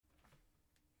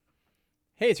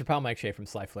Hey, it's your pal Mike Shea from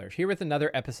Sly Flourish, here with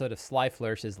another episode of Sly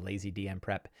Flourish's Lazy DM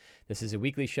Prep. This is a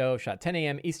weekly show shot 10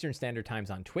 a.m. Eastern Standard Times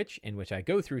on Twitch, in which I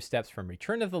go through steps from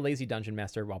Return of the Lazy Dungeon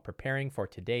Master while preparing for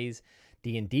today's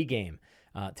D&D game.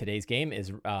 Today's game is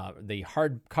the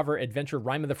hardcover adventure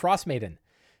Rime of the Frostmaiden.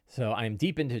 So I'm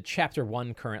deep into Chapter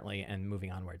 1 currently and moving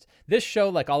onwards. This show,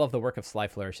 like all of the work of Sly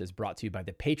Flourish, is brought to you by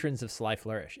the patrons of Sly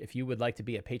Flourish. If you would like to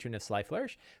be a patron of Sly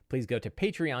Flourish, please go to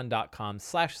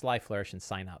patreon.com/slyflourish and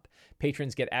sign up.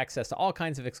 Patrons get access to all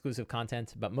kinds of exclusive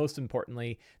content, but most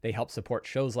importantly, they help support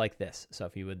shows like this. So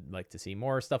if you would like to see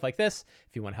more stuff like this,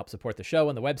 if you want to help support the show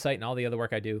and the website and all the other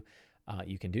work I do,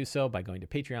 you can do so by going to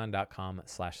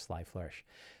patreon.com/slyflourish.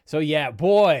 So yeah,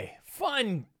 boy,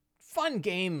 fun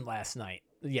game last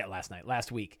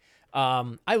week.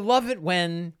 I love it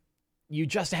when you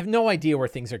just have no idea where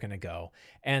things are going to go.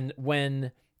 And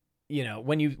when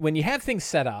you have things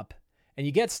set up and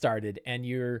you get started and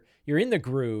you're in the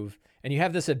groove and you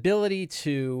have this ability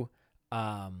to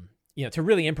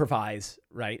really improvise,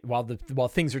 right? While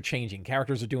things are changing,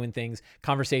 characters are doing things,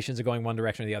 conversations are going one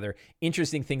direction or the other,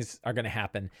 interesting things are going to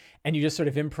happen, and you just sort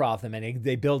of improv them, and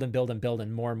they build and build and build,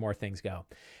 and more things go.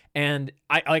 And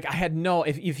I had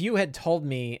if you had told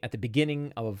me at the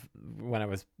beginning of when I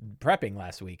was prepping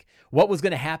last week what was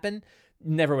going to happen,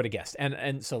 never would have guessed.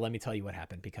 And so let me tell you what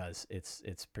happened, because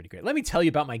it's pretty great. Let me tell you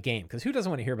about my game, because who doesn't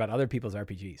want to hear about other people's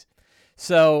RPGs?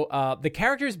 So the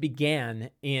characters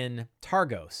began in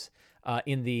Targos,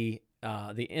 in the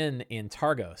inn in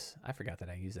Targos. I forgot that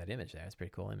I used that image there. That's a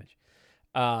pretty cool image.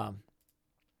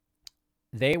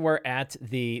 They were at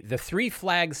the Three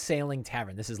Flags Sailing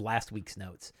Tavern. This is last week's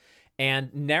notes.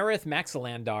 And Nerith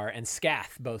Maxilandar and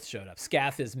Scath both showed up.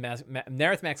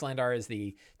 Nerith Maxilandar is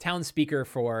the town speaker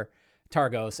for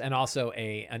Targos and also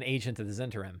an agent of the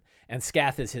Zhentarim. And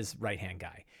Scath is his right-hand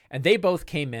guy. And they both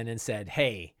came in and said,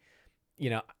 hey,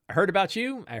 I heard about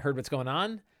you. I heard what's going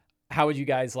on. How would you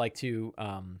guys like to,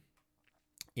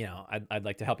 I'd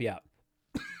like to help you out.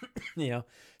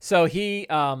 So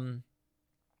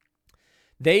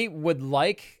they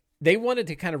wanted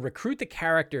to kind of recruit the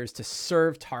characters to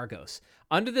serve Targos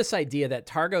under this idea that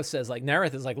Targos says, like,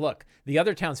 Nerith is like, look, the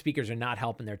other town speakers are not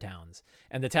helping their towns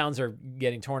and the towns are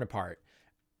getting torn apart.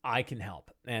 I can help.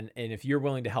 And if you're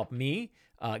willing to help me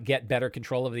get better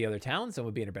control of the other towns, then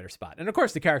we'll be in a better spot. And of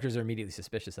course the characters are immediately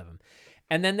suspicious of him.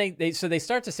 And then they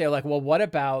start to say, like, well, what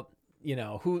about,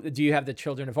 who do you have the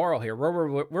children of Oral here?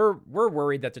 We're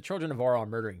worried that the children of Oral are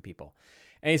murdering people.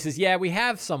 And he says, yeah, we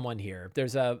have someone here.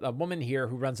 There's a woman here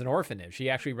who runs an orphanage. She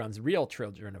actually runs real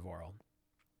children of Oral.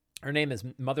 Her name is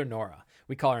Mother Nora.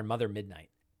 We call her Mother Midnight.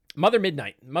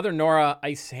 Mother Nora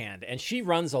Icehand. And she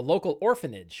runs a local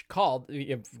orphanage called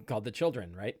the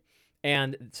Children, right?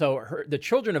 And so the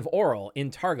children of Oral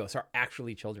in Targos are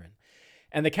actually children.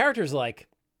 And the character's like,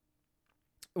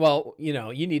 well, you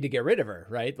need to get rid of her,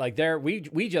 right? Like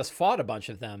we just fought a bunch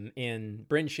of them in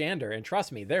Bryn Shander, and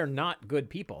trust me, they're not good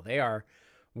people. They are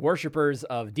worshippers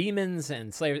of demons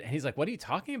and slayers. And he's like, what are you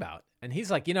talking about? And he's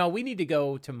like, we need to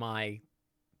go to my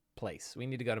place. We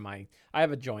need to go to I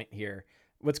have a joint here.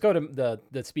 Let's go to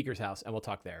the speaker's house and we'll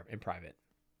talk there in private.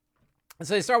 And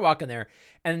so they start walking there,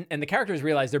 and the characters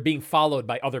realize they're being followed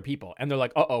by other people. And they're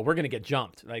like, we're going to get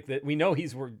jumped. Like, we know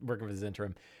he's working with his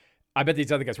interim. I bet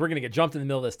these other guys, we're going to get jumped in the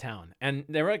middle of this town. And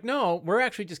they were like, no, we're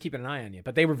actually just keeping an eye on you.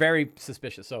 But they were very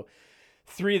suspicious. So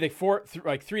three of the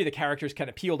characters kind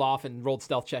of peeled off and rolled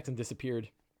stealth checks and disappeared,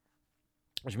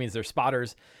 which means their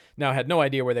spotters now had no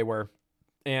idea where they were.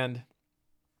 And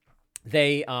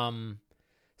they,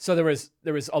 so there was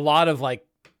a lot of like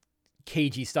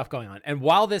cagey stuff going on. And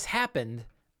while this happened,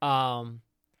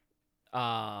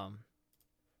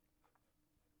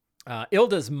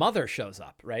 Ilda's mother shows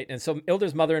up, right? And so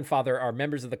Ilda's mother and father are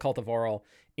members of the cult of Oral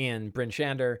in Bryn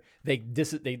Shander. They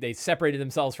separated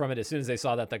themselves from it as soon as they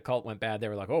saw that the cult went bad. They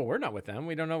were like, oh, we're not with them.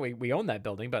 We don't know. We own that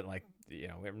building, but like,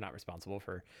 we're not responsible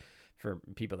for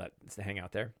people that hang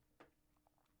out there.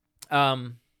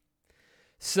 And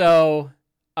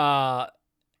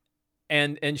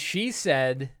she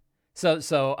said,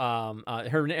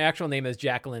 her actual name is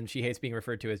Jacqueline. She hates being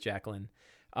referred to as Jacqueline.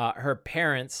 Her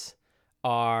parents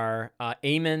are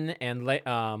Aemon and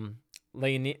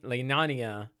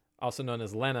Laenania, also known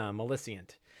as Lena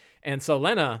Maliciant. And so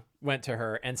Lena went to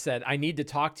her and said, I need to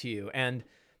talk to you. And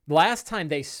last time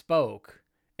they spoke,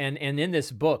 and in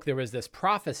this book, there was this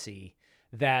prophecy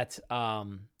that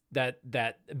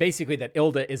basically that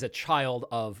Ilda is a child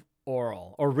of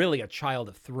Oral, or really a child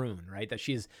of Thrun, right? That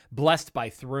she's blessed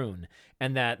by Thrun,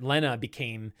 and that Lena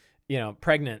became,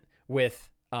 pregnant with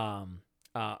her,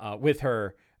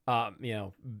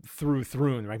 through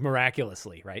Thrun, right?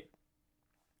 Miraculously, right?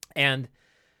 And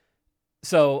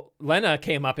So Lena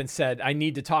came up and said, I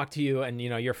need to talk to you. And,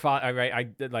 your father,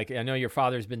 I know your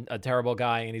father's been a terrible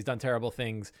guy and he's done terrible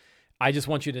things. I just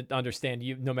want you to understand,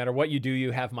 no matter what you do,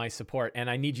 you have my support. And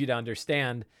I need you to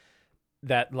understand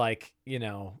that,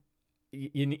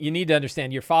 you need to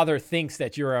understand your father thinks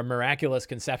that you're a miraculous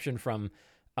conception from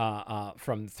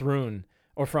Thrun,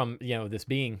 or from, this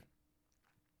being.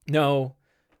 No,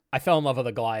 I fell in love with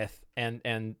a Goliath,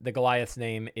 and the Goliath's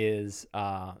name is,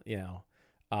 Aachen.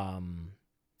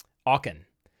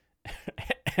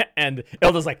 And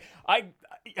Ilda's like, I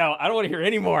don't want to hear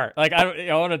any more. Like, I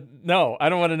don't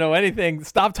want to know anything.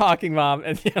 Stop talking, Mom.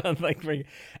 And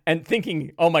and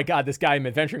thinking, oh my God, this guy I'm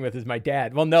adventuring with is my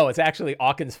dad. Well, no, it's actually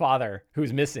Aachen's father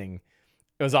who's missing.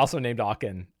 It was also named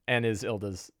Aachen and is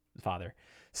Ilda's father.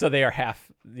 So they are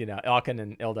half, Aachen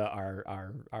and Ilda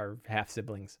are half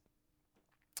siblings.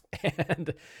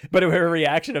 But her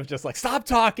reaction of just like, stop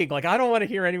talking, like, I don't want to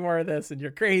hear any more of this, and you're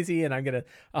crazy, and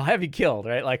I'll have you killed,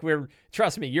 right? Like,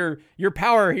 trust me, your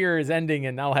power here is ending,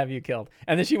 and I'll have you killed.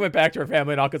 And then she went back to her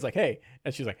family, and Alka's like, hey,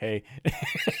 and she's like, hey.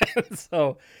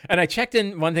 So, and I checked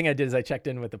in. One thing I did is I checked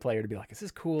in with the player to be like, is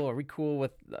this cool? Are we cool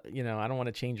with, I don't want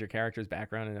to change your character's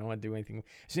background, and I don't want to do anything.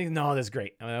 She's like, no, this is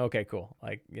great. I'm like, okay, cool.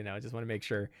 Like, I just want to make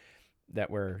sure that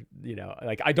we're,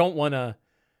 like, I don't want to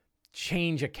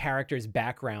change a character's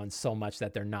background so much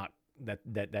that they're not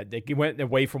that they went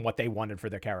away from what they wanted for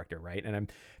their character, right? And I've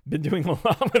been doing a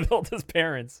lot with Hilda's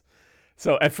parents.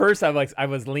 So at first I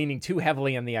was leaning too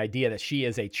heavily on the idea that she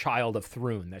is a child of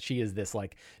Thrun, that she is this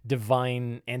like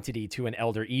divine entity to an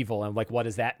elder evil, and like, what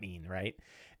does that mean, right?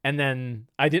 And then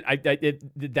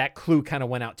that clue kind of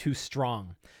went out too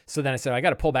strong. So then I said, I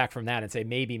got to pull back from that and say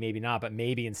maybe not, but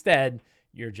maybe instead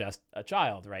you're just a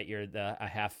child, right? You're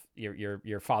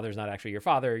your father's not actually your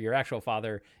father. Your actual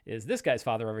father is this guy's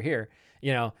father over here,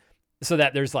 so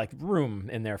that there's like room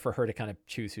in there for her to kind of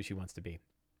choose who she wants to be.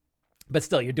 But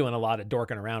still, you're doing a lot of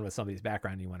dorking around with somebody's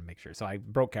background, and you want to make sure. So I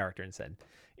broke character and said,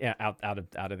 yeah, out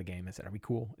of the game. I said, are we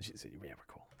cool? And she said, yeah, we're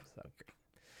cool. So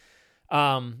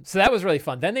great. So that was really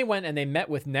fun. Then they went and they met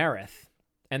with Nerith,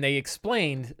 and they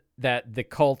explained that the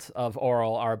cult of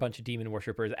Oral are a bunch of demon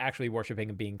worshippers actually worshiping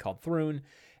a being called Thrun,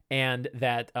 and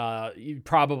that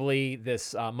probably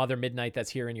this Mother Midnight that's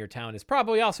here in your town is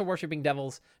probably also worshiping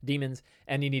demons,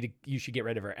 and you should get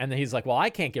rid of her. And then he's like, well, I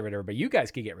can't get rid of her, but you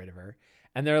guys can get rid of her.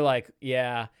 And they're like,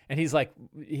 yeah. And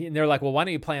they're like, well, why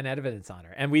don't you plant evidence on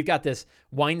her? And we've got this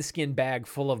wineskin bag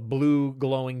full of blue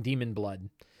glowing demon blood.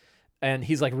 And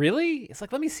he's like, really? It's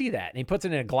like, let me see that. And he puts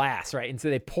it in a glass, right? And so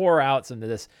they pour out some of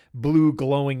this blue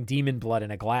glowing demon blood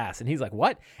in a glass. And he's like,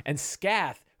 what? And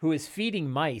Scath, who is feeding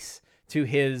mice to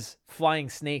his flying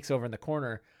snakes over in the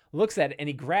corner, looks at it and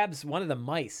he grabs one of the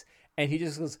mice and he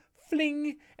just goes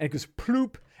fling, and it goes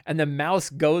ploop. And the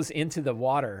mouse goes into the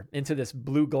water, into this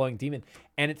blue glowing demon,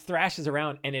 and it thrashes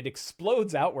around and it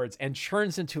explodes outwards and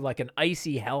churns into like an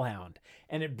icy hellhound.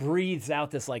 And it breathes out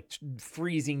this like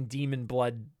freezing demon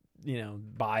blood,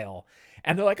 bile.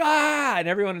 And they're like, ah, and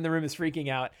everyone in the room is freaking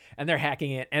out and they're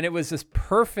hacking it. And it was this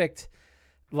perfect,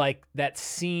 like that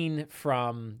scene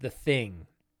from The Thing,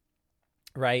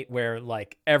 right? Where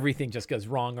like everything just goes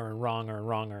wronger and wronger and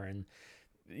wronger. And,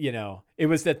 it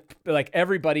was that like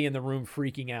everybody in the room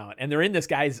freaking out, and they're in this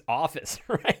guy's office,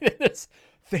 right? And this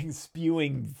thing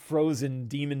spewing frozen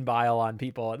demon bile on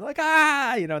people, and like,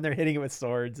 and they're hitting it with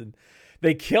swords, and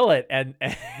they kill it. And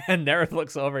Nerith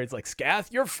looks over. It's like, Scath,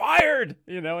 you're fired.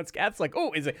 And Scath's like,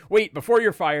 oh, wait, before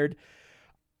you're fired,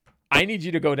 I need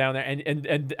you to go down there.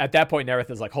 And at that point, Nerith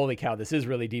is like, holy cow, this is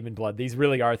really demon blood. These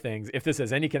really are things. If this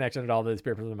has any connection at all to the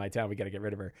spirit in my town, we got to get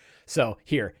rid of her. So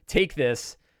here, take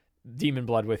this demon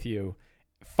blood with you.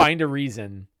 Find a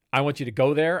reason. I want you to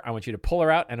go there. I want you to pull her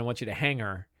out, and I want you to hang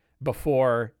her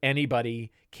before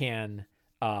anybody can,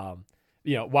 while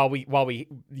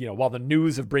the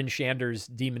news of Bryn Shander's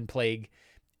demon plague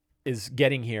is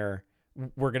getting here,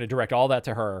 we're going to direct all that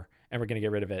to her, and we're going to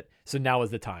get rid of it. So now is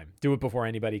the time. Do it before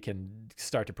anybody can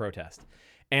start to protest.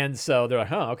 And so they're like,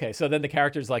 huh, okay. So then the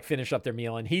characters like finish up their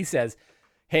meal, and he says,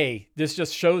 hey, this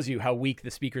just shows you how weak the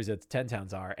speakers at the 10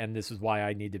 towns are, and this is why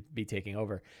I need to be taking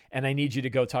over. And I need you to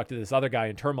go talk to this other guy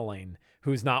in Tourmaline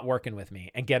who's not working with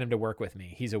me, and get him to work with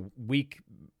me. He's a weak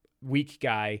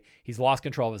guy. He's lost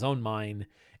control of his own mind,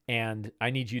 and I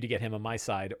need you to get him on my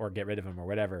side or get rid of him or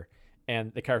whatever.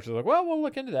 And the characters are like, well, we'll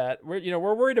look into that.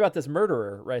 We're worried about this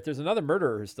murderer, right? There's another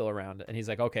murderer who's still around. And he's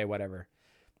like, okay, whatever.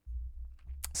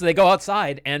 So they go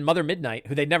outside, and Mother Midnight,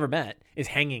 who they'd never met, is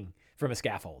hanging from a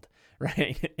scaffold,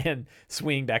 right? And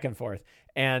swinging back and forth.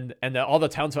 And all the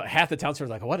townsfolk, half the townsfolk are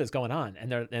like, what is going on?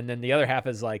 And then the other half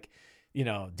is like,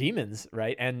 demons,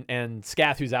 right? And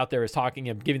Scath, who's out there, is talking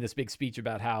and giving this big speech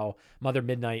about how Mother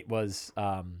Midnight was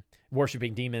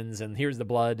worshiping demons, and here's the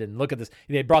blood, and look at this.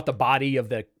 They brought the body of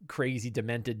the crazy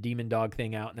demented demon dog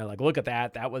thing out, and they're like, look at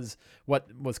that. That was what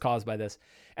was caused by this.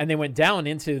 And they went down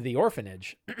into the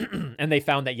orphanage and they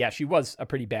found that, she was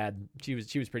pretty bad. She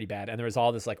was pretty bad. And there was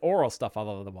all this like oral stuff all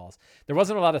over the walls. There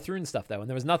wasn't a lot of Thrun stuff though. And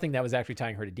there was nothing that was actually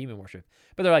tying her to demon worship,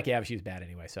 but they're like, but she was bad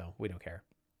anyway. So we don't care.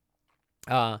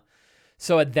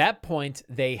 So at that point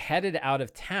they headed out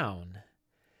of town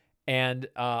and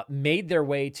made their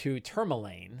way to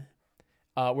Tourmaline,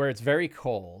 where it's very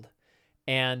cold,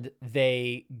 and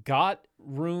they got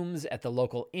rooms at the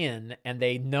local inn, and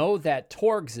they know that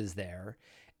Torgs is there,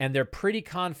 and they're pretty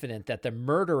confident that the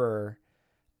murderer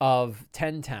of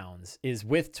 10 Towns is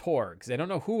with Torgs. They don't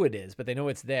know who it is, but they know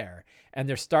it's there, and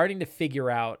they're starting to figure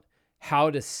out how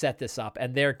to set this up,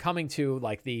 and they're coming to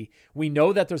like we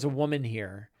know that there's a woman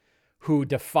here who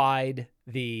defied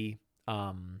the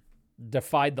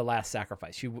last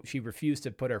sacrifice. She refused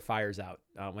to put her fires out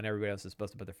when everybody else is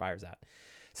supposed to put their fires out.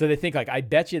 So they think like, I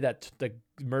bet you that the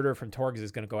murderer from Torgs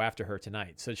is going to go after her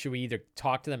tonight. So should we either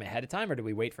talk to them ahead of time, or do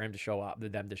we wait for them to show up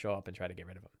and try to get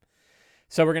rid of him?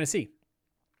 So we're going to see.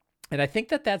 And I think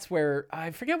that's where,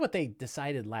 I forget what they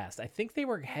decided last. I think they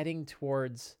were heading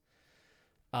towards,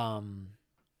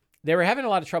 they were having a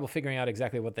lot of trouble figuring out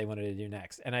exactly what they wanted to do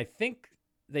next. And I think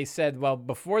they said, well,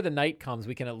 before the night comes,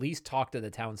 we can at least talk to the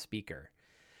town speaker.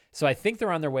 So I think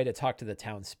they're on their way to talk to the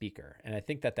town speaker. And I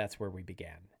think that's where we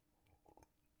began.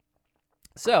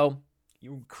 So,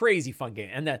 crazy fun game.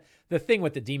 And the thing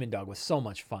with the demon dog was so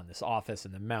much fun. This office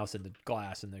and the mouse and the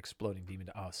glass and the exploding demon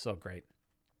dog. Oh, so great.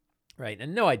 Right.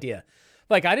 And no idea.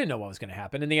 Like, I didn't know what was going to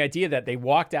happen. And the idea that they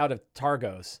walked out of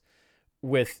Targos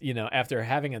with, after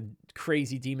having a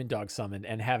crazy demon dog summoned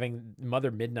and having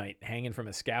Mother Midnight hanging from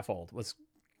a scaffold was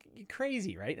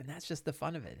crazy, right? And that's just the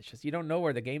fun of it. It's just, you don't know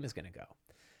where the game is going to go.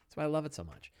 That's why I love it so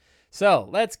much. So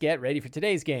let's get ready for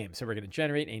today's game. So we're going to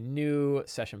generate a new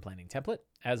session planning template.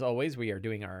 As always, we are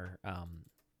doing our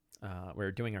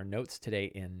notes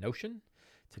today in Notion.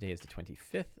 Today is the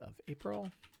 25th of April.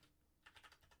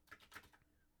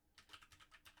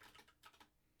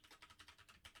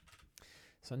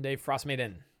 Sunday,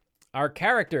 Frostmaiden. Our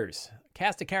cast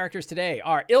of characters today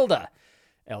are Ilda.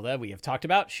 Ilda, we have talked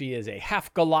about. She is a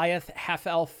half Goliath, half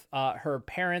elf. Her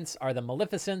parents are the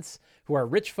Maleficents, who are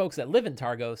rich folks that live in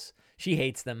Targos. She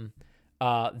hates them.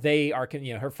 They are,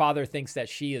 her father thinks that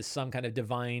she is some kind of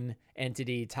divine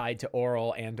entity tied to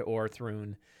Oral and or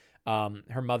Thrun.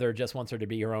 Her mother just wants her to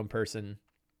be her own person.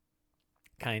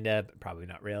 Kind of, probably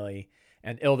not really.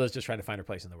 And Ilda's just trying to find her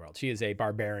place in the world. She is a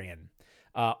barbarian.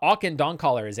 Auken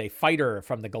Dawncaller is a fighter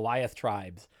from the Goliath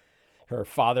tribes. Her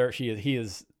father, he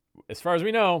is, as far as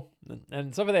we know,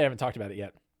 and some of they haven't talked about it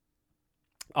yet,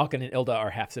 Auken and Ilda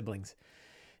are half siblings.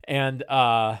 And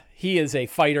he is a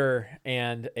fighter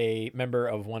and a member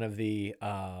of one of the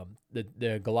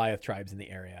Goliath tribes in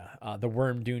the area, the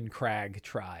Wormdune Crag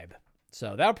tribe.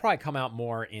 So that'll probably come out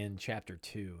more in Chapter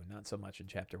 2, not so much in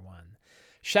Chapter 1.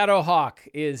 Shadowhawk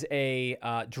is a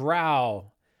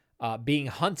drow being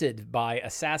hunted by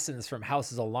assassins from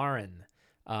House Zalaran.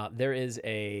 There is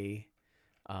a...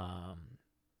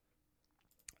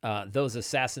 those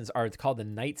assassins are called the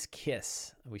Knight's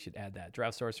Kiss. We should add that.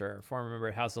 Drow sorcerer, former member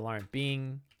of House Alarm,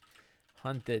 being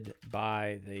hunted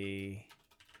by the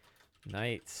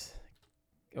Knights.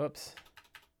 Whoops.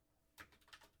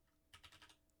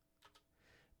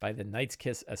 By the Knight's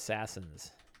Kiss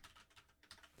assassins.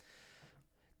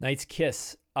 Knight's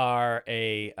Kiss are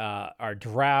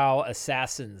drow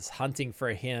assassins hunting for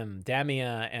him.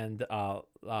 Damia and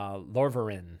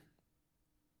Lorvarin.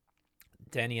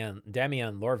 Damian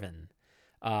Lorvin.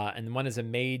 And one is a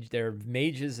mage. They're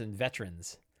mages and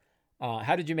veterans.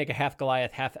 How did you make a half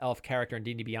Goliath, half elf character in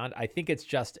D&D Beyond? I think it's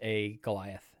just a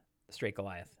Goliath, a straight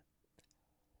Goliath.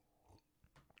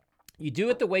 You do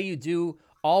it the way you do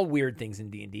all weird things in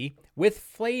D&D, with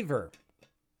flavor.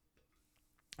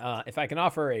 If I can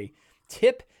offer a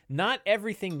tip, not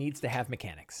everything needs to have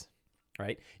mechanics.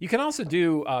 Right? You can also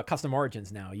do custom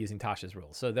origins now using Tasha's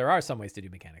rules. So there are some ways to do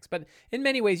mechanics, but in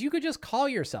many ways you could just call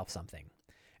yourself something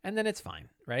and then it's fine,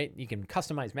 right? You can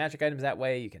customize magic items that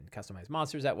way. You can customize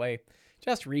monsters that way.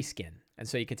 Just reskin. And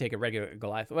so you can take a regular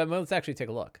Goliath. Well, let's actually take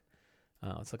a look.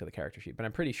 Let's look at the character sheet, but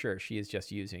I'm pretty sure she is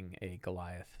just using a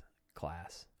Goliath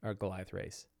class or Goliath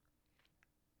race.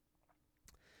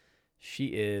 She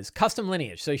is custom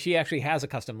lineage. So she actually has a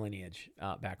custom lineage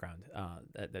background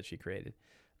that she created.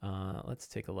 Let's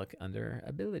take a look under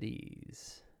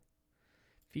abilities,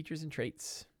 features and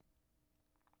traits.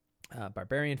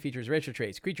 Barbarian features, racial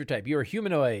traits, creature type. You are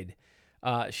humanoid.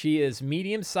 She is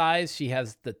medium sized. She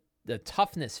has the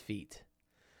toughness feat.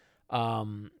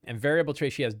 And variable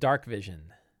trait, she has dark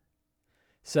vision.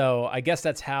 So I guess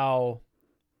that's how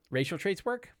racial traits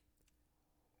work.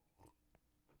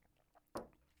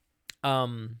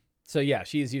 So yeah,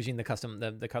 she is using the custom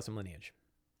lineage.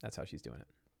 That's how she's doing it.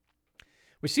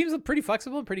 Which seems pretty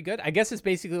flexible and pretty good. I guess it's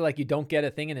basically like you don't get a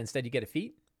thing and instead you get a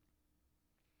feat.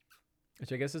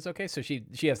 Which I guess is okay. So she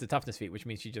has the toughness feat, which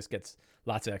means she just gets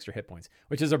lots of extra hit points.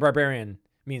 Which as a barbarian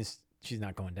means she's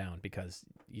not going down because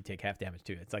you take half damage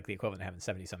too. It's like the equivalent of having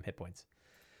 70-some hit points.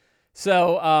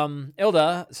 So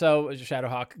Ilda, so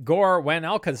Shadowhawk, Gore Wen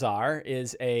Alcazar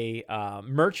is a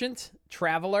merchant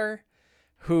traveler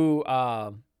who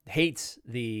hates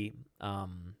the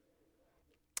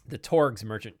Torg's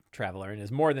merchant traveler and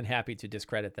is more than happy to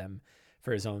discredit them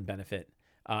for his own benefit.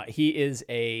 He is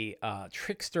a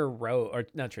trickster rogue, or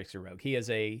not trickster rogue. He is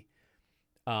a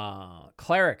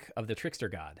cleric of the trickster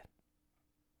god.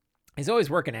 He's always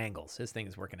working angles. His thing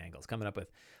is working angles, coming up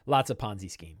with lots of Ponzi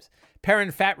schemes.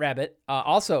 Perrin Fat Rabbit,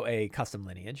 also a custom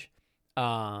lineage,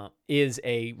 is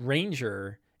a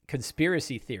ranger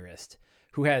conspiracy theorist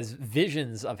who has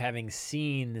visions of having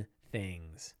seen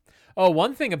things. Oh,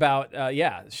 one thing about,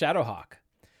 Shadowhawk.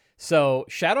 So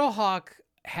Shadowhawk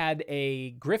had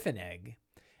a griffin egg,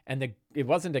 and it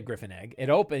wasn't a griffin egg. It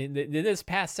opened, in this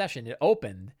past session, it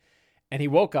opened, and he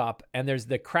woke up, and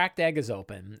the cracked egg is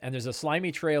open, and there's a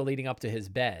slimy trail leading up to his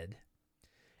bed,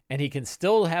 and he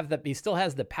still has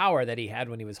the power that he had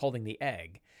when he was holding the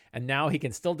egg, and now he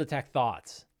can still detect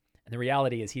thoughts. And the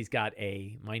reality is he's got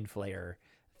a mind flayer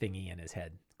thingy in his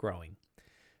head growing.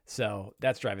 So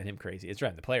that's driving him crazy. It's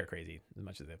driving the player crazy as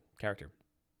much as the character.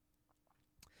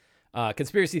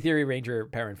 Conspiracy theory ranger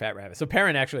Perrin Fat Rabbit. So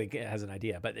Perrin actually has an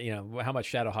idea, but how much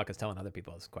Shadowhawk is telling other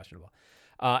people is questionable.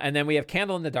 And then we have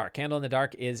Candle in the Dark. Candle in the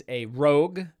Dark is a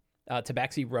rogue,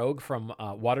 Tabaxi rogue from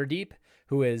Waterdeep,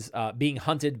 who is being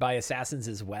hunted by assassins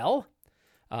as well.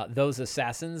 Those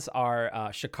assassins are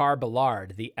Shakar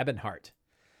Ballard, the Ebonheart,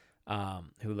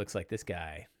 who looks like this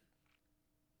guy.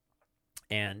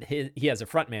 And he has a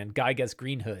frontman, Gygas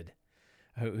Greenhood,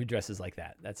 who dresses like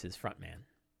that. That's his frontman.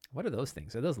 What are those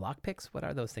things? Are those lockpicks? What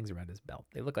are those things around his belt?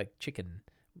 They look like chicken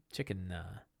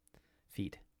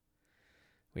feet.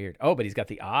 Weird. Oh, but he's got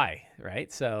the eye, right?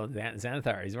 So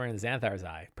Xanathar, he's wearing the Xanathar's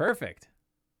eye. Perfect.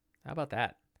 How about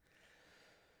that?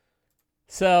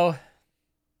 So,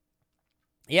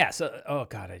 yeah. So, oh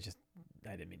God, I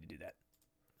didn't mean to do that.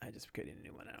 I just created a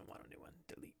new one. I don't want a new one.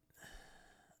 Delete.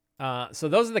 So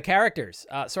those are the characters.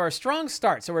 So our strong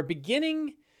start. So we're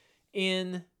beginning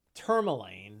in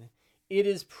Tourmaline. It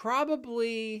is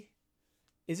probably,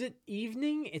 is it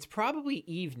evening? It's probably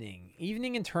evening.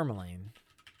 Evening in Tourmaline.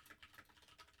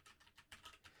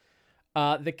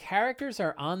 The characters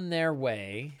are on their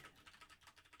way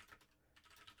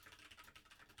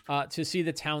to see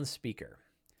the town speaker.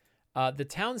 The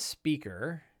town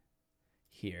speaker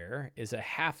here is a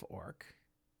half-orc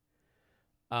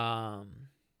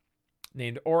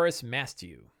named Oris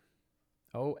Mastew.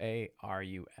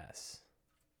 Oarus.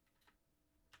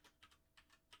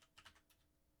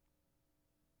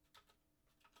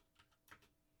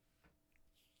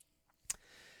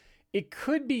 It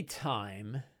could be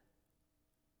time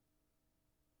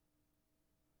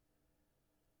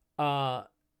to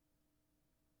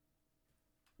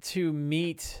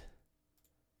meet.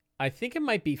 I think it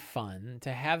might be fun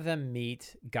to have them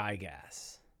meet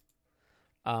Gygas.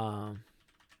 Oh,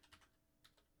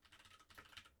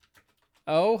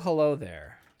 hello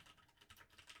there.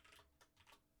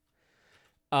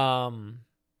 And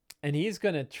he's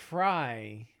gonna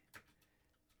try.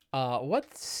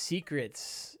 What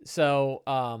secrets? So,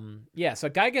 so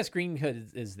Gygas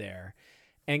Greenhood is there.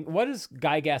 And what is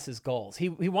Gygas's goals? He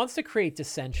wants to create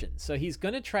dissension. So he's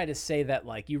going to try to say that,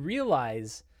 like, you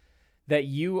realize that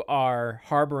you are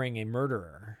harboring a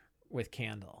murderer with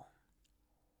Candle.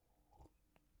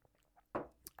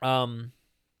 And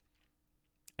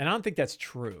I don't think that's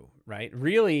true, right?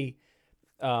 Really,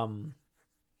 so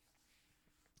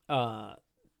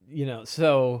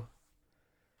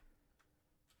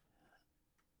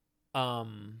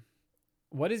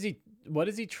what is he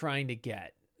trying to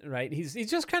get? Right, he's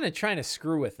just kind of trying to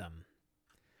screw with them.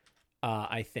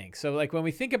 I think so. Like when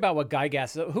we think about what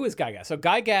Gygas, who is Gygas? So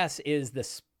Gygas is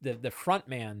the front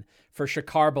man for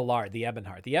Shakar Ballard, the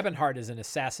Ebonheart. The Ebonheart is an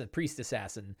assassin, priest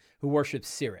assassin who worships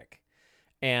Cyric,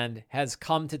 and has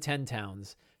come to 10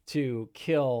 Towns to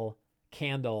kill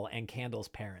Candle and Candle's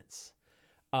parents.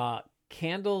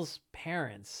 Candle's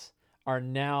parents are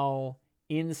now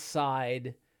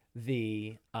inside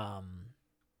the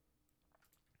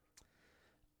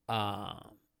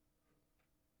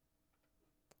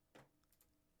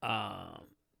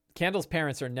Candle's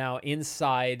parents are now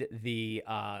inside the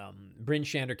Bryn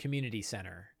Shander Community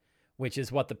Center, which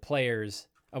is what the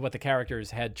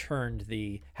characters had turned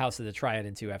the House of the Triad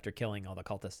into after killing all the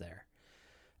cultists there.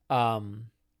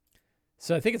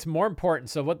 So I think it's more important.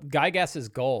 So what Gygas's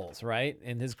goals, right?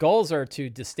 And his goals are to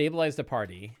destabilize the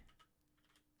party.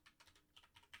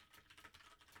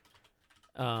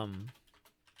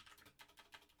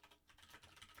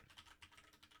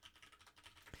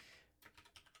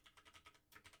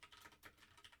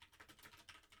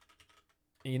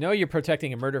 You know you're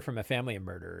protecting a murder from a family of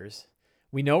murderers.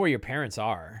 We know where your parents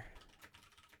are.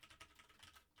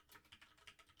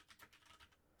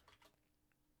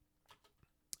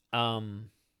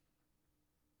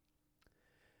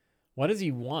 What does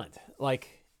he want?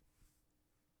 Like,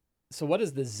 so what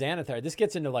is the Xanathar? This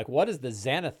gets into like, what does the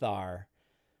Xanathar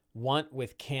want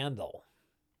with Candle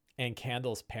and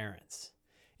Candle's parents?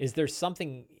 Is there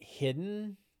something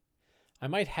hidden? I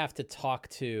might have to talk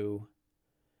to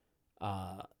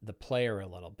the player a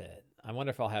little bit. I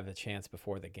wonder if I'll have a chance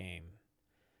before the game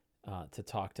to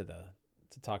talk to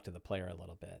the player a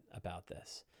little bit about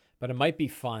this. But it might be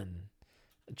fun.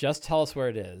 Just tell us where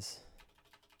it is.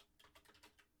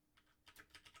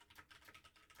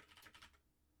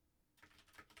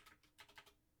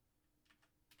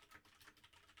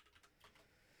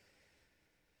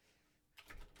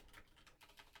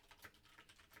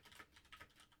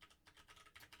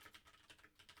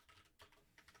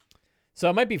 So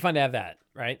it might be fun to have that,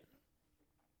 right?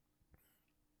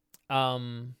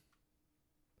 So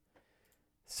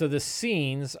the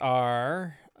scenes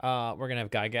are, we're going to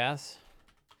have Gygas.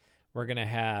 We're going to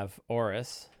have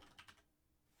Oris.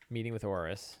 Meeting with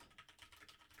Oris.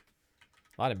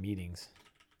 A lot of meetings.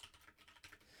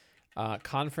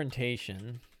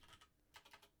 Confrontation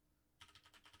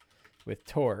with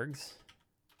Torgs.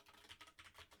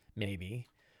 Maybe.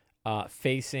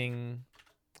 Facing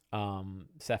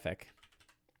Cephek.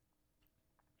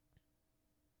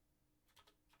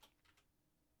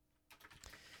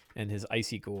 And his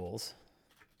icy ghouls.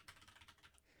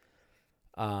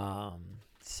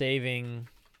 Saving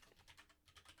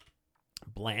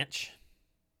Blanche.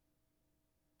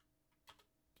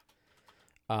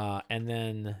 And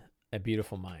then A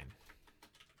Beautiful Mind.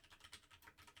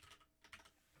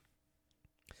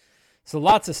 So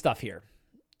lots of stuff here,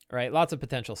 right? Lots of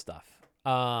potential stuff.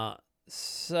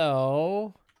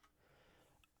 So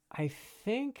I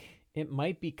think it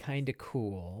might be kind of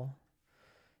cool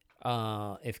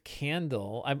if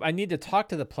Candle... I need to talk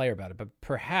to the player about it, but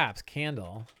perhaps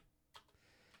Candle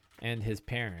and his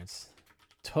parents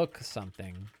took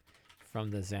something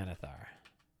from the Xanathar.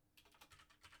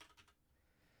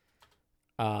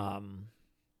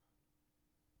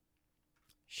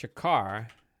 Shakar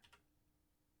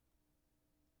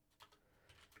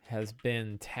has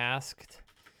been tasked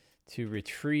to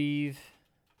retrieve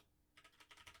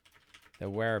the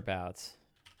whereabouts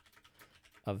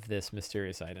of this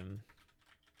mysterious item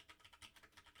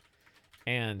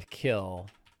and kill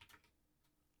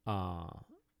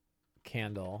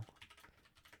Candle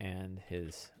and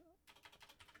his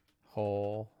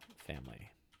whole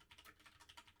family.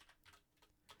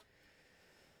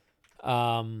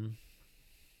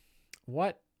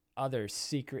 What other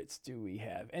secrets do we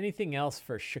have? Anything else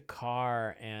for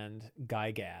Shakar and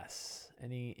Gygas?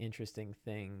 Any interesting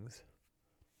things?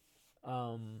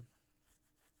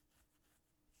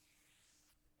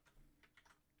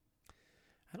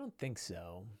 I don't think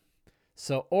so.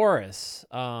 So Oris,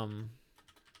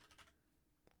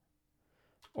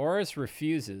 Oris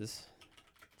refuses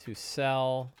to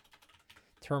sell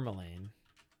Tourmaline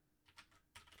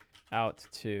out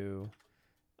to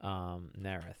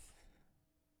Nerith.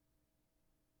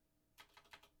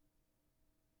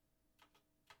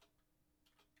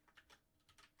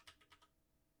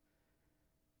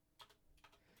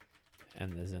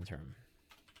 And the Zentrum.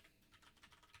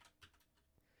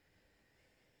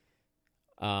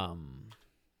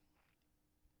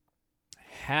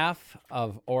 Half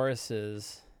of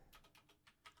Oris's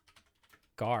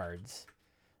guards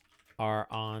are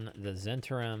on the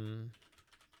Zentrum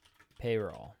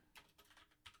payroll.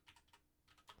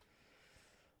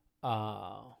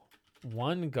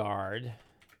 One guard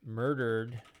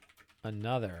murdered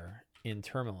another in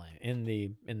Tourmaline, in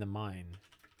the mine.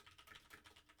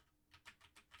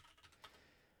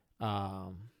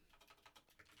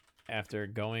 After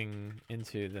going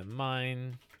into the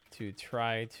mine to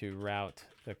try to rout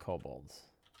the kobolds.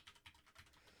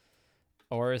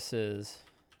 Oris's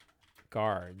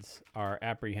guards are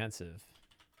apprehensive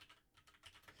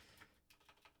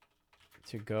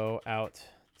to go out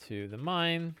to the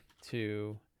mine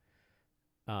to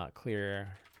clear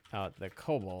out the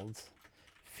kobolds,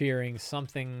 fearing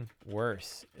something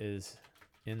worse is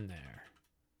in there.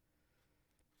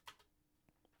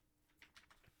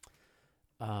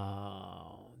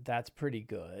 That's pretty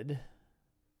good.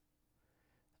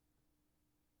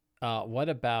 What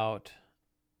about...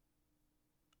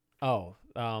 Oh,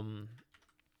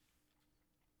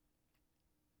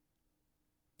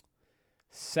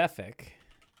 Suffolk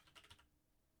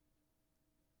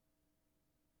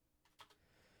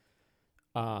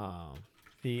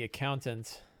the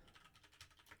accountant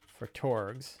for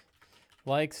Torgs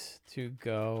likes to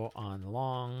go on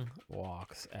long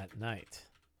walks at night.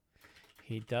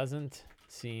 He doesn't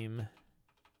seem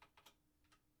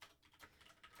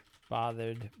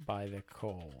bothered by the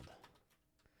cold.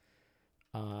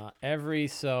 Every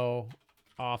so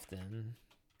often,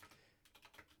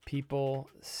 people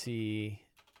see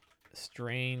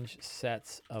strange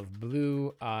sets of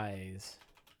blue eyes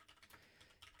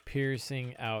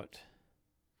piercing out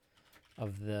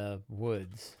of the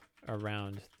woods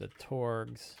around the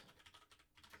Torgs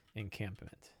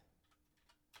encampment.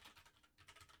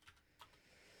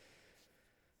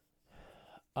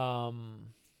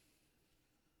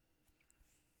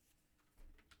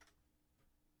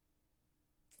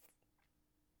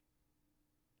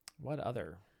 What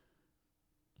other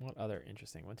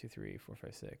interesting? 1, 2, 3, 4,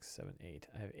 5, 6, 7, 8.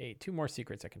 I have 8. 2 more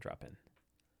secrets I can drop in.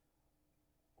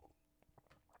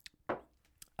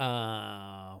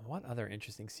 What other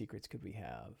interesting secrets could we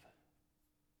have?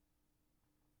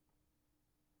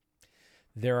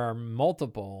 There are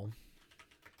multiple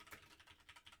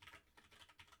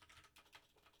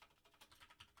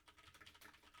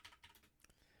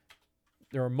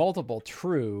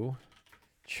true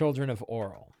children of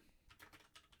Oral.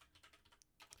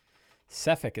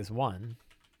 Suffolk is one.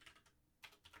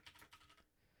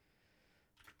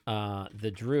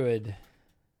 The druid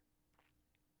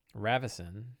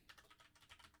Ravison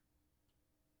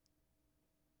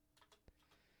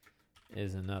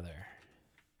is another.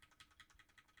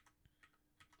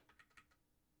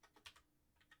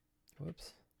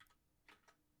 Whoops.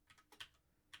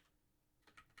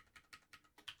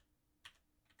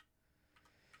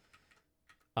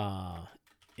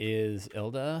 Is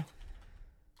Ilda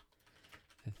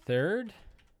the third?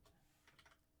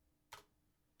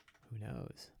 Who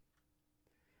knows?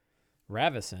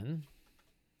 Ravison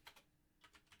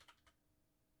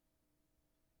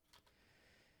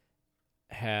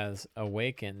has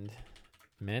awakened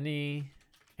many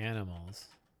animals.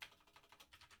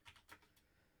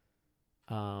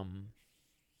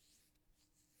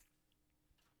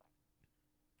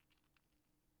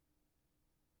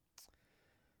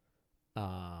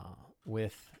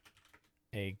 With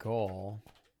a goal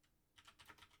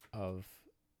of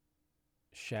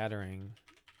shattering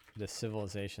the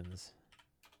civilizations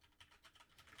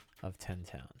of 10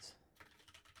 towns.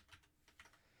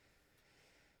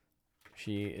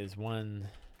 She is one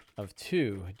of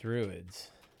 2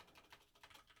 druids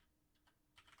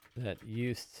that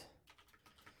used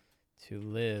to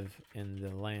live in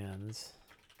the lands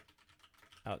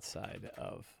outside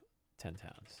of 10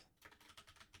 towns.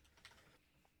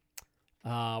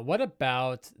 What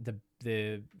about the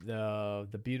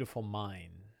beautiful mine?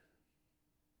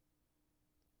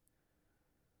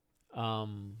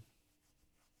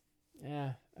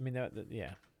 Yeah, I mean,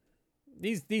 yeah.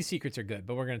 These secrets are good,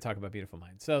 but we're going to talk about beautiful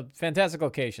mine. So, fantastic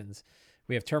locations.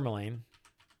 We have Tourmaline,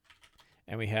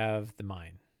 and we have the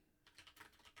mine.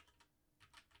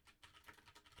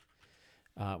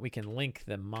 We can link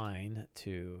the mine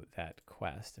to that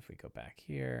quest if we go back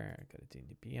here. Go to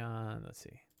D&D Beyond. Let's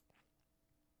see.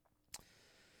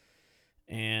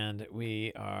 And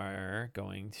we are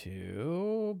going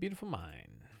to Beautiful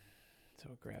Mine. So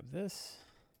we'll grab this.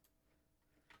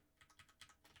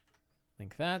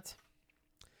 Link that.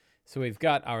 So we've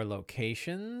got our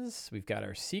locations. We've got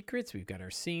our secrets. We've got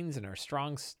our scenes and our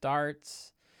strong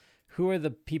starts. Who are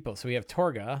the people? So we have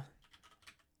Torga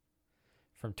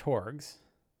from Torgs.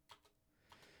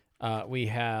 We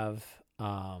have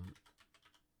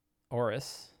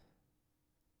Oris.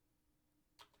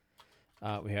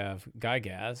 We have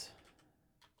Gygax.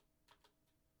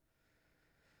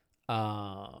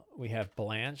 We have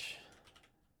Blanche.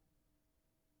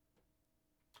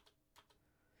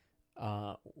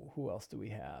 Who else do we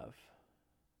have?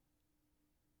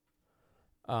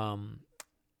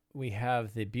 We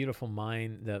have the beautiful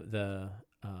mine, the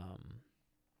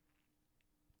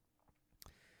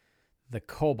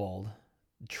kobold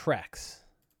Trex,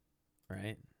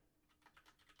 right?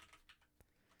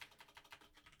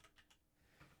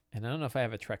 And I don't know if I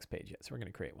have a Trex page yet, so we're going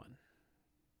to create one.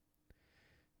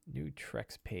 New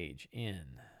Trex page in.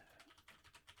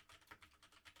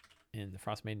 in the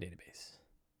Frostmaiden database.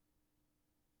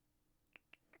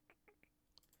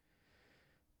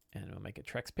 And we'll make a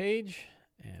Trex page,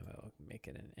 and we'll make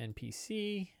it an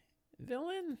NPC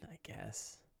villain, I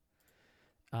guess.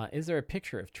 Is there a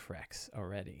picture of Trex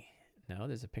already? No,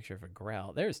 there's a picture of a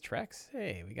Grell. There's Trex.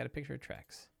 Hey, we got a picture of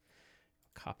Trex.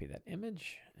 Copy that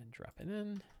image and drop it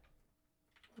in.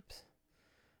 Oops.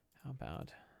 How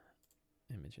about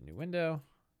image in new window?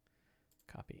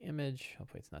 Copy image.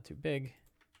 Hopefully it's not too big.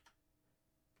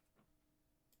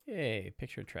 Yay,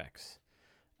 picture of Trex.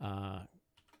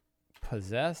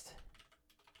 Possessed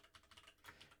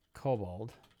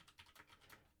kobold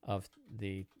of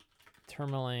the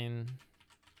Tourmaline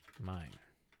mine.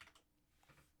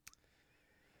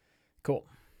 Cool.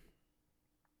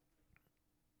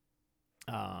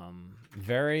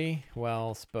 Very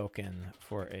well spoken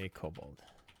for a kobold.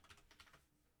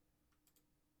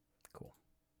 Cool.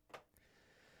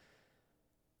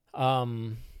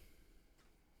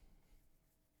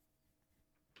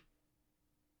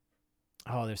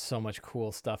 Oh, there's so much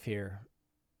cool stuff here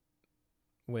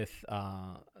with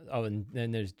and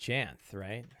then there's Janth,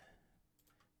 right?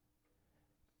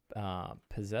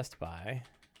 Possessed by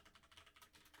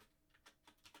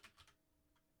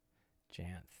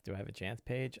Janth. Do I have a Janth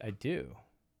page? I do.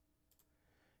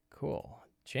 Cool.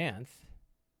 Janth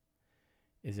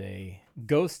is a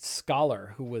ghost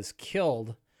scholar who was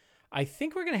killed. I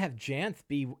think we're going to have Janth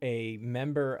be a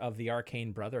member of the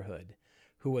Arcane Brotherhood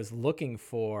who was looking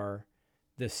for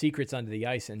the secrets under the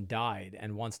ice and died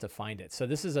and wants to find it. So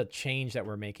this is a change that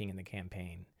we're making in the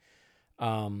campaign.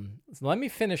 So let me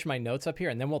finish my notes up here,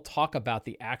 and then we'll talk about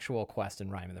the actual quest in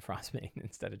Rime of the Frostmaiden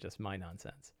instead of just my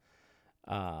nonsense.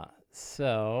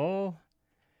 So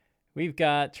we've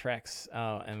got Trex.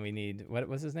 Oh, and we need, what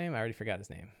was his name? I already forgot his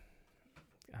name.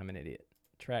 I'm an idiot.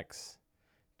 Trex.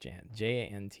 Janth.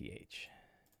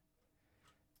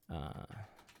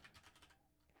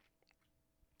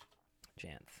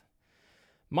 Janth.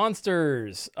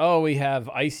 Monsters. Oh, we have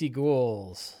icy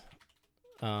ghouls.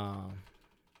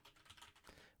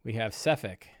 We have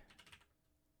Sephic.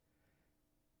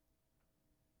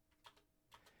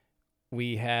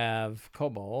 We have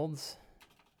kobolds.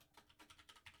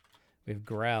 We have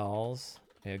growls.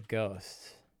 We have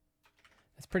ghosts.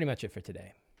 That's pretty much it for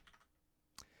today.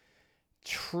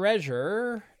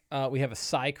 Treasure. We have a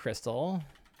psi crystal.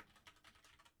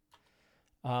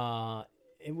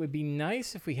 It would be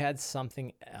nice if we had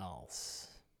something else.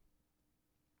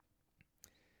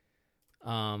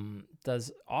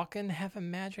 Does Aachen have a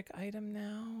magic item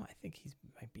now? I think he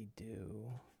might be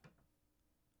due.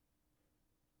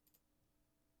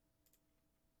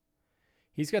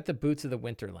 He's got the Boots of the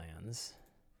Winterlands.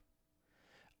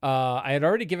 I had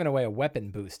already given away a weapon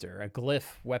booster, a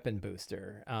glyph weapon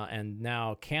booster, and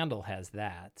now Candle has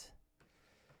that.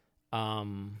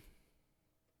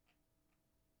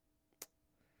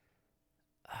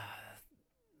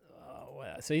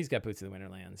 So he's got Boots of the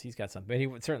Winterlands. He's got something, but he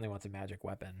certainly wants a magic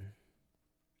weapon.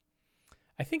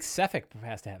 I think Sephic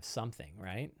has to have something,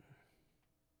 right?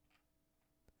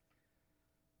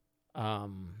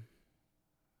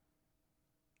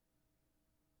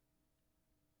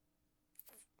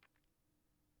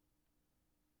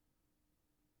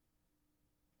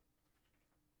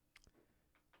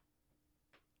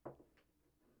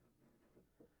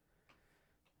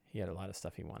 He had a lot of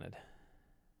stuff he wanted.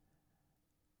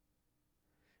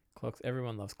 Cloaks.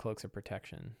 Everyone loves cloaks of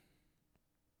protection.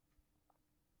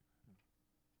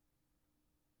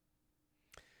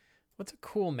 What's a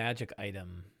cool magic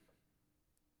item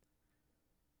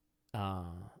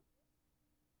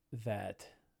that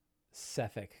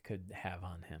Sephic could have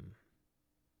on him?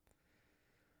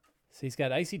 So he's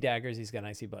got icy daggers. He's got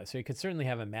icy blood. So he could certainly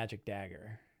have a magic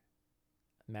dagger,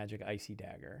 a magic icy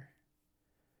dagger.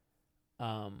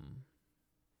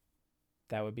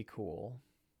 That would be cool.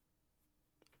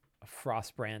 A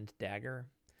Frostbrand dagger.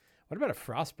 What about a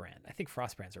Frostbrand? I think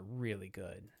Frostbrands are really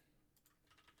good.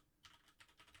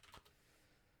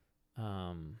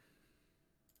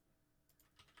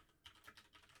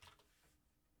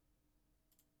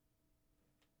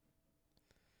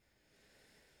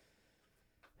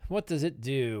 What does it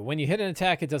do? When you hit an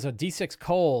attack, it does a d6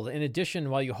 cold. In addition,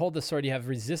 while you hold the sword, you have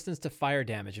resistance to fire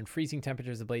damage. In freezing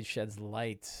temperatures, the blade sheds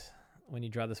light. When you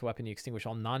draw this weapon, you extinguish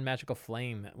all non-magical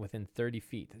flame within 30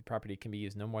 feet. The property can be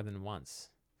used no more than once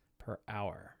per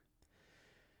hour.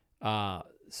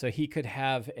 So he could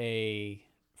have a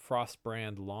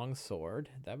Frostbrand longsword.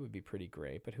 That would be pretty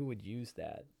great. But who would use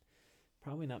that?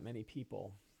 Probably not many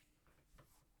people.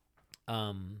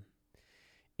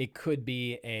 It could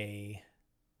be a...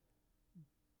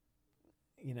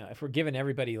 You know, if we're giving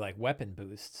everybody like weapon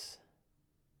boosts,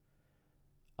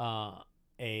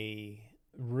 a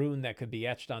rune that could be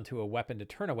etched onto a weapon to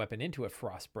turn a weapon into a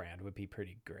Frostbrand would be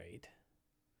pretty great.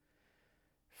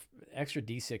 Extra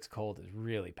D6 cold is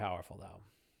really powerful, though.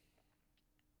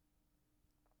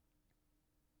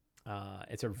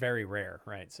 It's a very rare,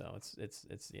 right? So it's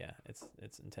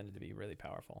intended to be really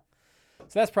powerful.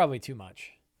 So that's probably too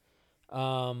much.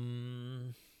 But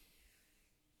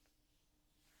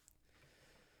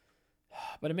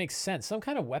it makes sense. Some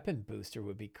kind of weapon booster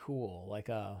would be cool, like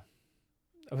a.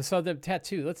 So the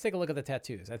tattoo. Let's take a look at the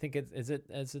tattoos. I think is it.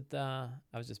 I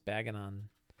was just bagging on.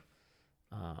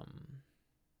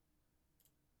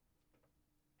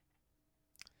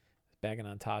 Bagging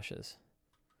on Tasha's.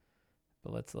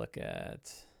 But let's look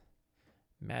at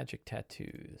magic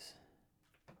tattoos.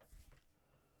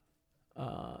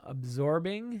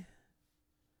 Absorbing,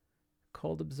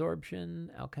 cold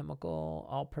absorption, alchemical,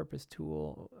 all-purpose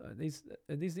tool. Are these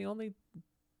the only?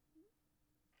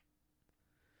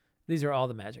 These are all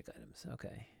the magic items.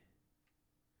 Okay.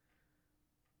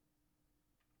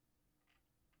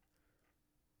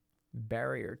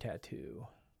 Barrier tattoo.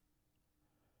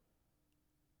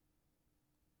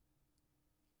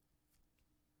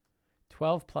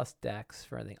 +12 dex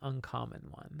for the uncommon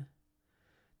one.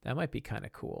 That might be kind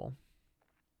of cool.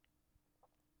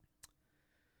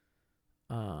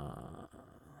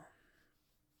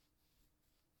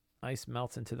 Ice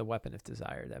melts into the weapon if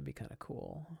desired. That'd be kind of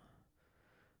cool.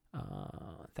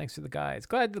 Thanks for the guides.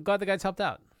 Glad the guides helped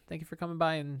out. Thank you for coming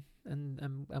by, and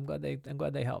I'm glad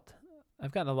they helped.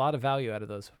 I've gotten a lot of value out of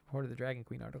those Horde of the Dragon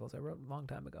Queen articles I wrote a long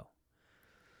time ago.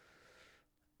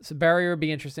 So barrier would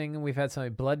be interesting. We've had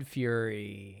some Blood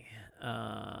Fury.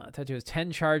 Tattoo has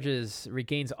 10 charges,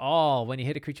 regains all when you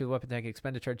hit a creature with a weapon attack,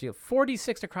 expend a charge, deal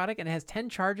 46 necrotic, and it has 10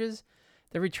 charges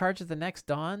that recharges the next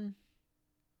dawn.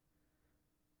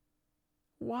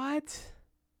 What?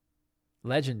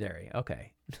 Legendary.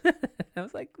 Okay. I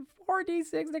was like,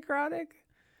 46 necrotic.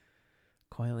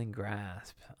 Coiling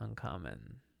Grasp.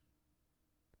 Uncommon.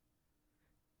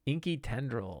 Inky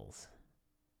Tendrils.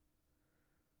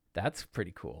 That's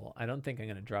pretty cool. I don't think I'm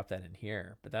going to drop that in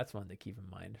here, but that's one to keep in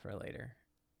mind for later.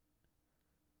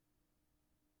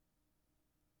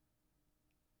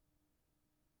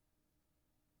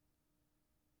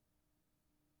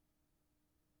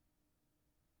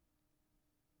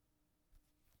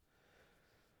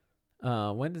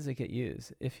 When does it get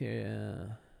used? If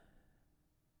you...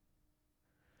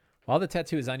 While the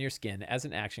tattoo is on your skin, as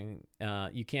an action,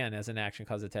 you can, as an action,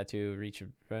 cause the tattoo reach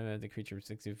the creature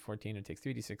 60-14 and takes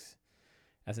 3d6.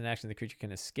 As an action, the creature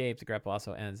can escape. The grapple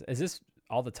also ends. Is this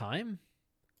all the time?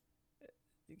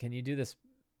 Can you do this?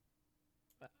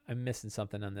 I'm missing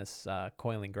something on this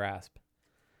coiling grasp.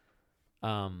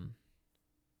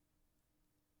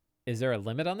 Is there a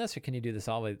limit on this, or can you do this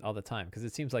all the time? Because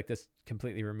it seems like this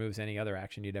completely removes any other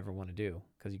action you'd ever want to do,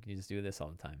 because you can just do this all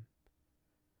the time.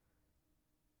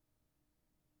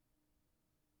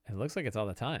 It looks like it's all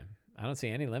the time. I don't see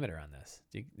any limiter on this.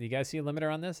 Do you guys see a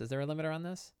limiter on this? Is there a limiter on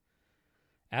this?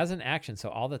 As an action, so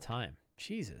all the time.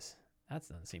 Jesus, that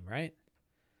doesn't seem right.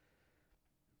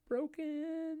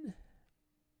 Broken.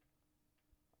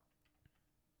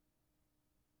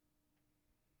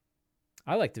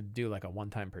 I like to do like a one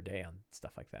time per day on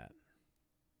stuff like that.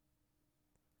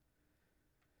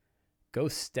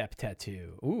 Ghost Step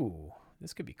Tattoo. Ooh,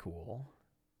 this could be cool.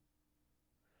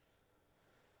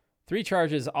 3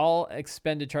 charges, all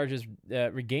expended charges,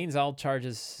 regains all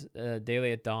charges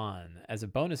daily at dawn. As a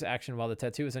bonus action, while the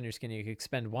tattoo is on your skin, you can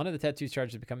expend one of the tattoo's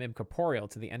charges to become incorporeal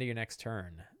to the end of your next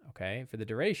turn. Okay? For the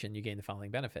duration, you gain the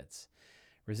following benefits.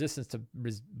 Resistance to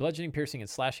bludgeoning, piercing, and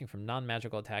slashing from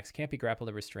non-magical attacks. Can't be grappled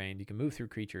or restrained. You can move through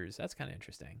creatures. That's kind of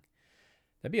interesting.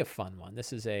 That'd be a fun one.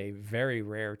 This is a very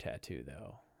rare tattoo,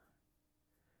 though.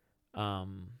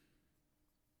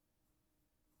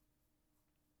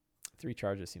 3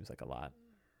 charges seems like a lot.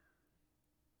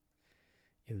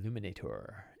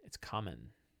 Illuminator. It's common.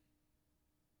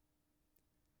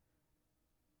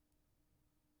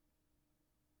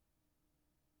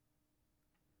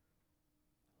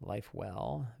 Life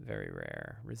Well. Very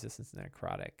rare. Resistance to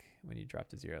necrotic. When you drop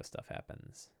to 0, stuff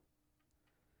happens.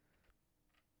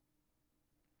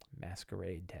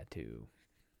 Masquerade Tattoo.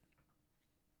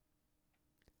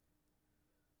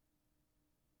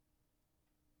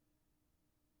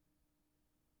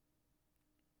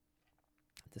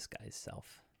 Disguise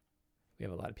Self. We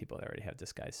have a lot of people that already have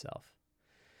Disguise Self.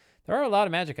 There are a lot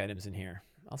of magic items in here.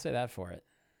 I'll say that for it.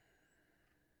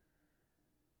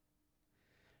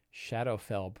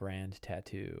 Shadowfell Brand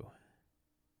Tattoo.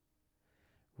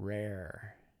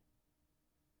 Rare.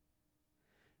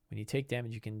 When you take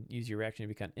damage, you can use your reaction to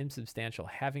become insubstantial,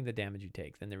 having the damage you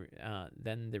take.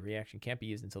 Then the reaction can't be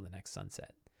used until the next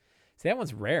sunset. See, that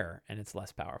one's rare, and it's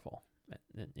less powerful.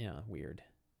 Weird.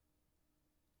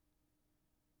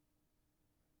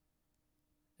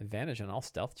 Advantage on all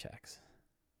stealth checks.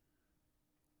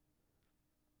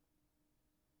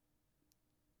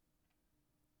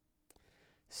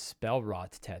 Spell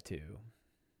Rot Tattoo.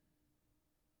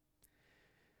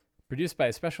 Produced by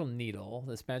a special needle,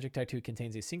 this magic tattoo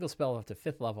contains a single spell up to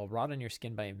 5th level, wrought on your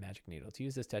skin by a magic needle. To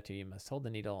use this tattoo, you must hold the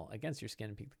needle against your skin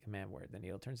and pick the command word. The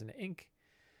needle turns into ink.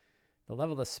 The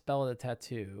level of the spell of the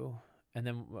tattoo, and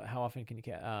then how often can you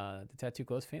cast? The tattoo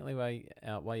glows faintly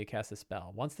while you cast the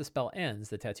spell. Once the spell ends,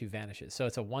 the tattoo vanishes. So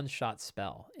it's a one-shot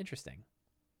spell. Interesting.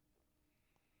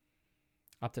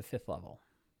 Up to 5th level.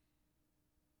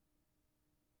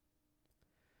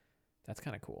 That's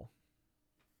kind of cool.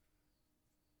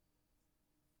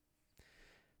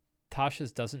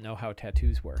 Tasha's doesn't know how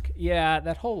tattoos work. Yeah,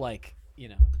 that whole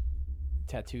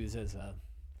tattoos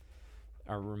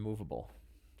are removable.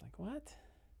 Like what?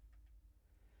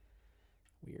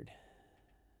 Weird.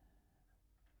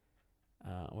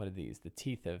 What are these? The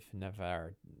teeth of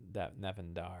Nevandar.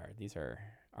 These are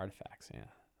artifacts. Yeah.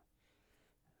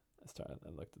 I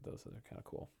looked at those. They're kind of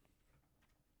cool.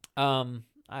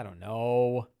 I don't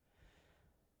know.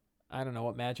 I don't know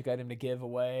what magic item to give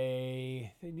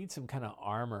away. They need some kind of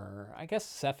armor. I guess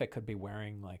Sephic could be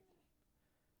wearing like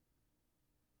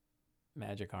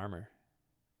magic armor.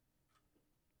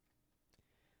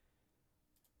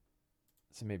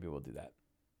 So maybe we'll do that.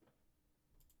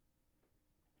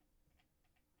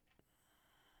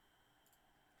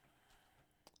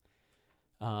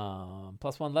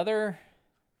 +1 leather.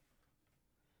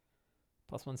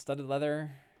 +1 studded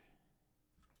leather.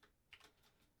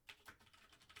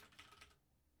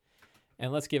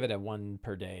 And let's give it a 1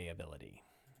 per day ability.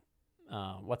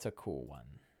 What's a cool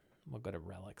one? We'll go to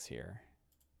relics here.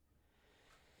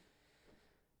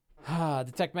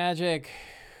 Detect magic.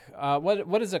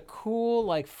 What is a cool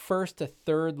like 1st to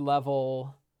 3rd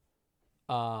level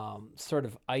sort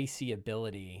of icy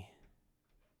ability?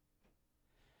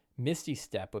 Misty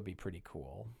Step would be pretty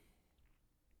cool.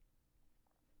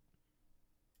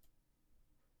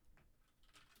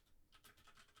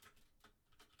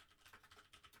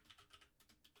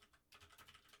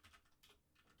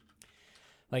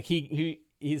 Like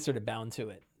he's sort of bound to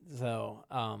it. So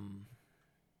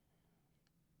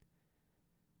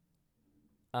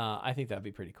I think that'd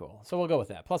be pretty cool. So we'll go with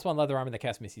that. +1 leather armor that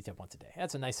casts Misty Step once a day.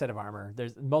 That's a nice set of armor.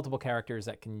 There's multiple characters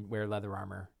that can wear leather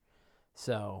armor.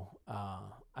 So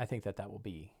I think that will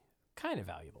be kind of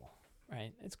valuable,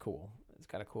 right? It's cool. It's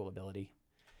got a cool ability.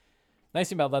 Nice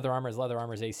thing about leather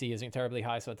armor's AC isn't terribly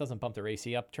high, so it doesn't bump their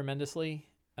AC up tremendously.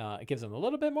 It gives them a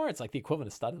little bit more. It's like the equivalent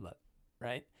of studded leather,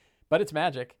 right? But it's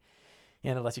magic,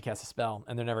 and it lets you cast a spell,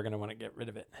 and they're never going to want to get rid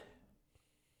of it.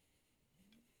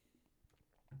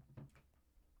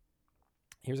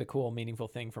 Here's a cool, meaningful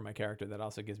thing for my character that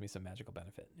also gives me some magical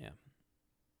benefit. Yeah.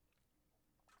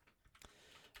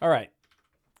 All right.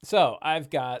 So I've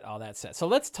got all that set. So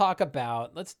let's talk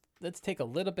about, let's take a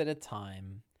little bit of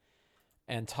time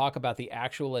and talk about the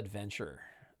actual adventure.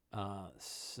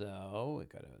 So we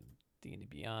got a D&D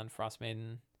Beyond,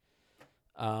 Frostmaiden.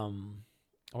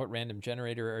 What random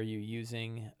generator are you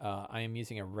using? I am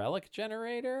using a relic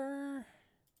generator.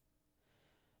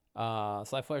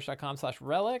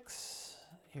 Slyflourish.com/relics.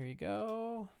 Here you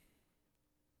go.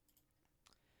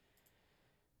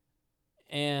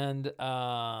 And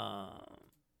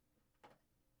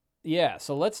yeah,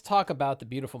 so let's talk about the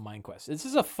Beautiful Mind quest. This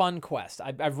is a fun quest.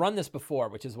 I've run this before,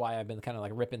 which is why I've been kind of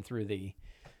like ripping through the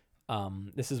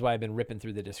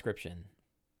description.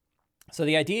 So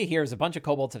the idea here is a bunch of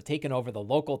kobolds have taken over the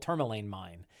local tourmaline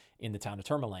mine in the town of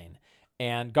Tourmaline.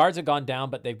 And guards have gone down,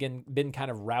 but they've been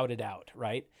kind of routed out,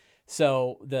 right?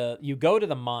 So you go to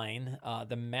the mine.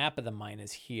 The map of the mine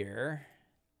is here.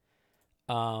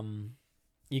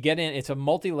 You get in. It's a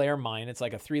multi-layer mine. It's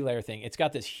like a 3-layer thing. It's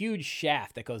got this huge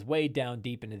shaft that goes way down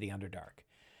deep into the Underdark.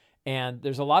 And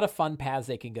there's a lot of fun paths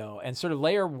they can go. And sort of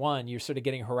layer 1, you're sort of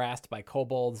getting harassed by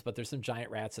kobolds, but there's some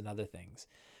giant rats and other things.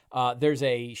 There's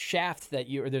a shaft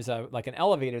there's an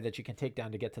elevator that you can take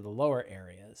down to get to the lower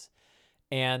areas.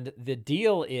 And the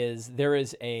deal is there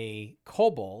is a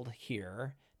kobold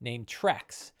here named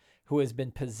Trex who has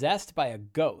been possessed by a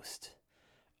ghost.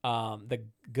 The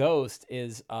ghost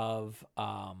is of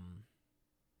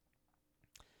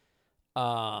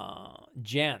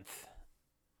Janth,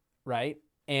 right?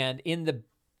 And in the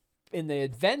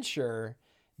adventure,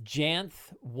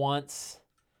 Janth wants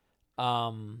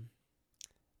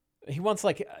he's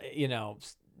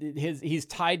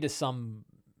tied to some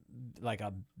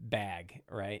bag,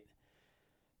 right?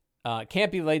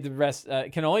 Can't be laid to rest.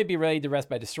 Can only be laid to rest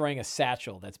by destroying a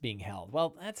satchel that's being held.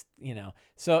 Well, that's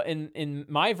So in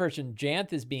my version,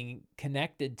 Janth is being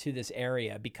connected to this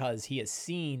area because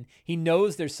he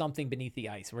knows there's something beneath the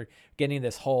ice. We're getting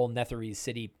this whole Netherese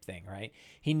city thing, right?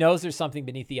 He knows there's something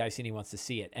beneath the ice and he wants to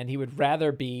see it, and he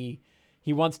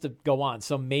wants to go on.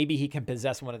 So maybe he can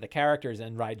possess one of the characters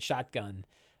and ride shotgun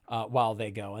while they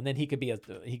go, and then he could be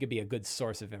a good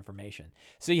source of information.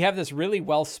 So you have this really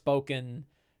well-spoken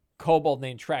kobold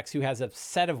named Trex who has a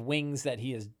set of wings that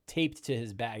he is taped to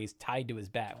his back. He's tied to his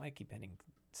back. I keep hitting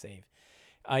save.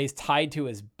 He's tied to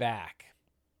his back.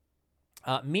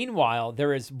 Meanwhile,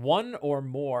 there is one or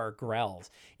more grells.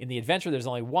 In the adventure, there's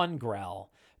only one grell,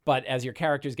 but as your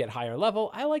characters get higher level,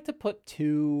 I like to put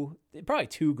probably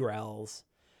two grells.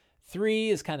 3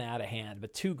 is kind of out of hand,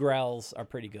 but 2 grells are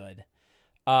pretty good.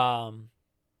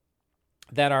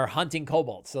 That are hunting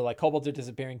kobolds. So like kobolds are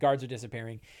disappearing, guards are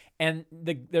disappearing. And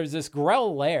there's this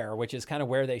Grell lair, which is kind of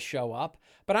where they show up.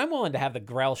 But I'm willing to have the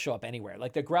Grell show up anywhere.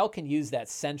 Like the Grell can use that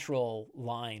central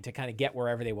line to kind of get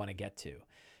wherever they want to get to.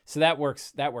 So that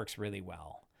works really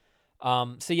well.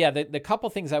 So yeah, the couple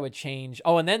things I would change.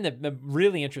 Oh, and then the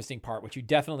really interesting part, which I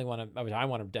want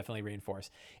to definitely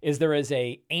reinforce, is there is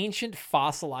a ancient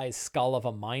fossilized skull of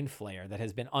a mind flayer that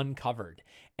has been uncovered.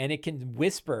 And it can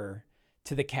whisper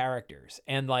to the characters,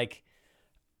 and like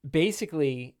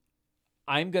basically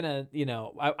I'm gonna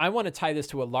I want to tie this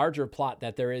to a larger plot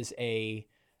that there is a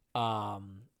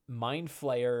mind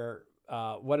flayer.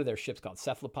 What are their ships called?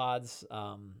 Cephalopods.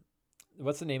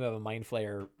 What's the name of a mind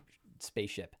flayer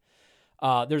spaceship?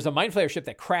 There's a mind flayer ship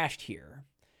that crashed here,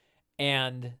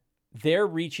 and they're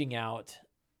reaching out,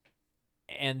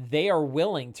 and they are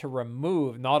willing to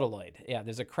remove Nautiloid. Yeah,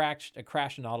 there's a crashed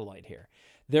Nautiloid here.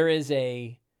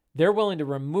 They're willing to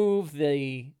remove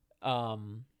the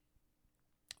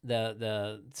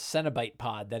Cenobite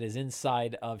pod that is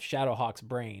inside of Shadowhawk's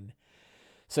brain,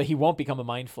 so he won't become a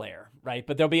mind flayer, right?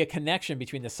 But there'll be a connection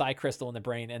between the psi crystal and the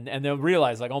brain, and they'll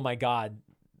realize like, oh my God,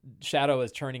 Shadow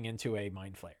is turning into a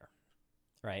mind flayer,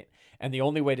 right? And the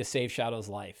only way to save Shadow's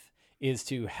life is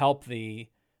to help the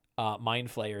mind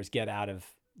flayers get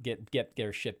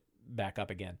their ship back up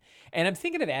again. And I'm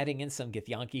thinking of adding in some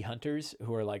Githyanki hunters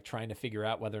who are like trying to figure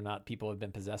out whether or not people have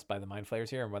been possessed by the mind flayers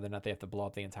here and whether or not they have to blow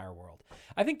up the entire world.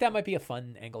 I think that might be a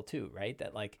fun angle too, right?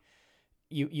 That like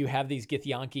you have these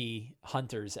Githyanki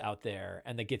hunters out there,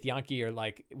 and the Githyanki are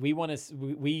like,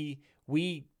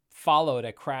 we followed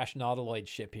a crashed Nautiloid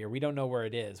ship here. We don't know where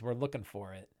it is. We're looking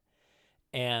for it.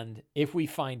 And if we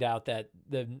find out that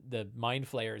the mind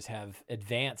flayers have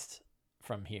advanced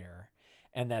from here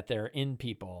and that they're in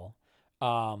people,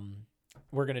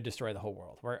 we're going to destroy the whole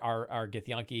world. Our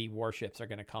Githyanki warships are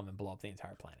going to come and blow up the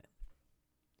entire planet,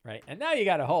 right? And now you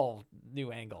got a whole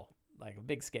new angle, like a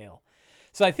big scale.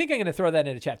 So I think I'm going to throw that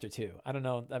into chapter 2. I don't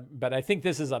know, but I think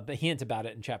this is a hint about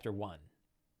it in chapter 1.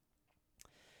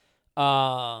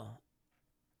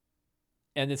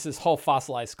 And it's this whole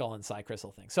fossilized skull and psi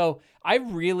crystal thing. So I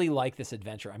really like this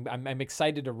adventure. I'm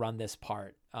excited to run this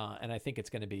part, and I think it's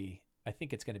going to be a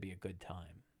good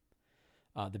time.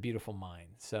 The Beautiful Mind.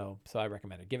 So I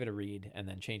recommend it. Give it a read and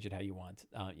then change it how you want.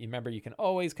 You remember, you can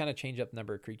always kind of change up the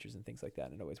number of creatures and things like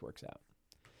that. And it always works out.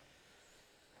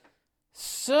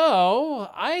 So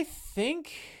I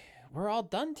think we're all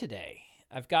done today.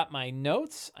 I've got my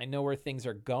notes. I know where things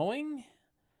are going.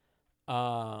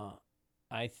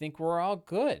 I think we're all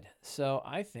good. So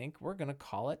I think we're going to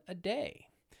call it a day.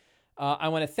 I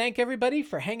want to thank everybody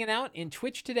for hanging out in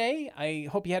Twitch today. I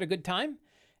hope you had a good time.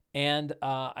 And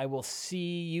I will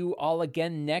see you all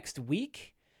again next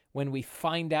week when we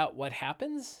find out what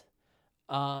happens.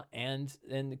 And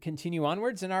then continue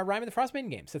onwards in our Rime of the Frostmaiden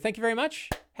game. So thank you very much.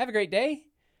 Have a great day.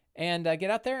 And get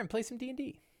out there and play some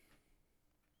D&D.